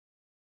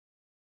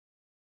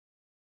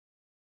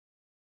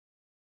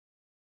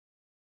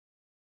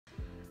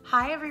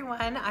Hi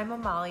everyone, I'm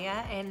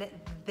Amalia and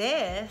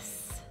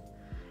this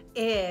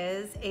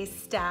is a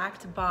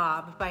stacked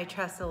bob by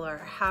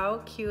TressAllure.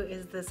 How cute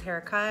is this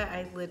haircut?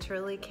 I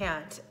literally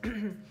can't.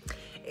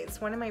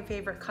 It's one of my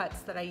favorite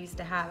cuts that I used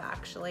to have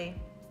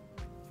actually.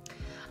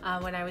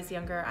 When I was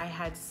younger, I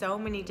had so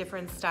many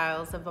different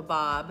styles of a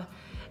bob,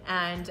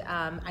 and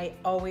I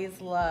always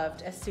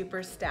loved a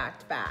super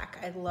stacked back.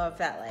 I love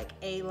that like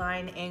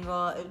A-line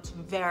angle. It's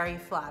very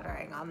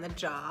flattering on the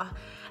jaw.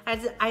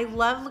 And I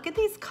love, look at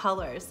these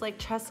colors. Like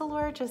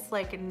TressAllure just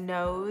like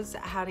knows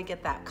how to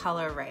get that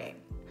color right.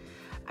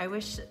 I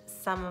wish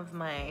some of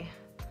my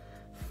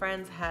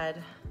friends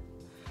had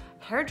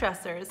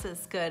hairdressers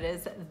as good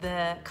as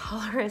the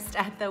colorist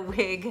at the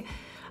wig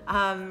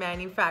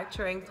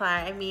manufacturing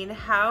plant. I mean,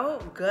 how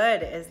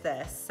good is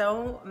this?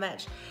 So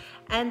much.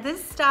 And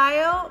this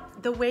style,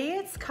 the way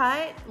it's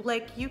cut,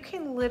 like you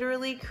can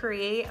literally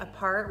create a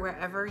part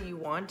wherever you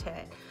want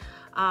it.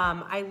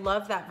 I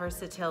love that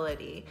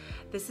versatility.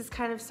 This is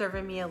kind of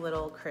serving me a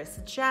little Kris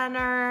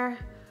Jenner.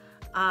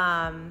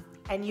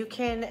 And you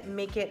can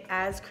make it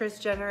as Kris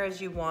Jenner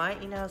as you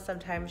want. You know,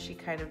 sometimes she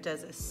kind of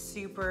does a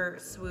super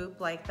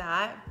swoop like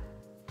that.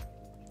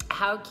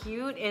 How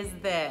cute is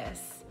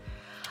this?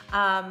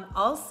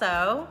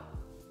 Also,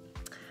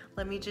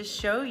 let me just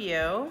show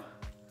you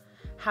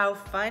how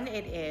fun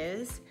it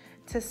is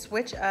to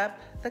switch up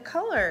the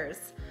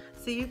colors.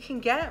 So you can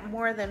get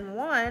more than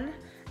one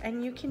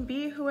and you can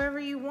be whoever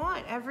you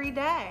want every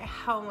day.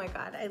 Oh my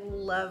God, I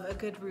love a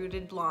good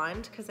rooted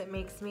blonde because it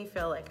makes me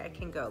feel like I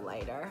can go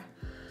lighter.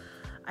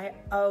 I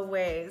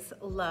always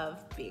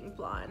love being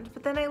blonde,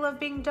 but then I love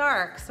being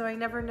dark, so I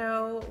never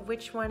know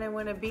which one I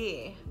wanna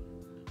be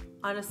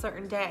on a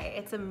certain day.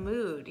 It's a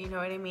mood, you know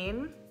what I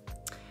mean?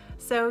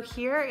 So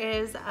here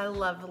is a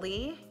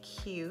lovely,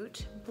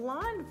 cute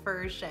blonde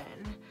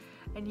version.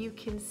 And you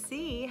can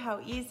see how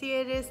easy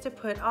it is to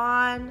put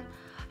on.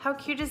 How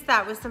cute is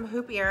that with some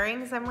hoop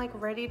earrings? I'm like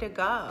ready to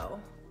go.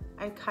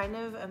 I kind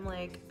of am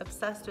like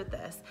obsessed with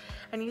this.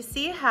 And you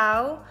see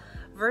how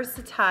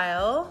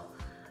versatile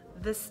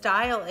the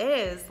style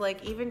is.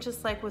 Like even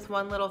just like with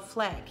one little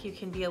flick, you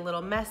can be a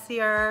little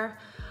messier.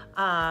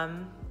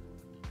 Kind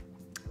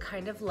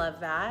of love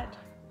that.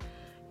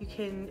 You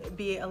can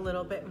be a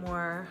little bit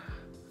more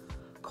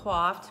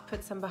coiffed,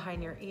 put some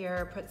behind your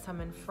ear, put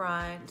some in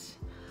front.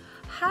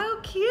 How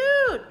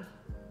cute!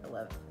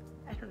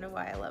 I don't know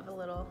why I love a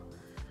little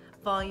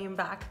volume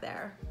back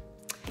there.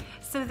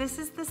 So this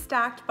is the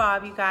stacked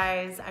bob, you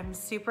guys. I'm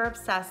super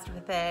obsessed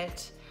with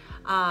it.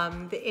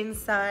 The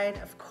inside,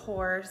 of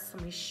course,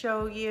 let me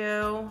show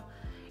you.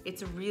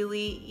 It's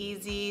really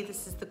easy.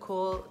 This is the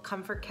cool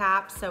comfort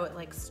cap, so it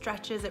like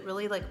stretches, it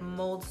really like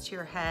molds to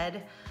your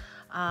head.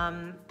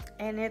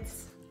 And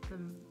it's,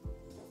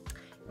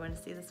 you wanna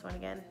see this one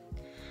again?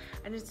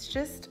 And it's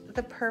just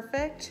the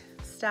perfect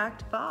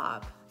stacked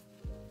bob.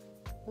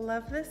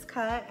 Love this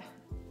cut.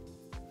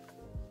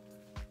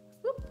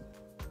 Whoop.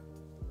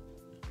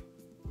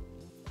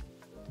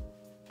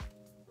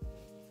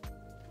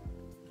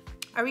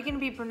 Are we gonna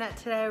be brunette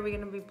today or are we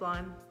gonna be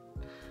blonde?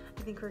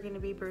 I think we're gonna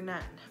be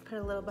brunette. Put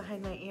a little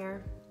behind my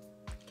ear.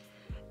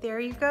 There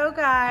you go,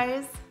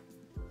 guys.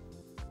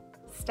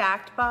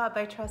 Stacked bob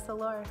by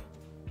TressAllure.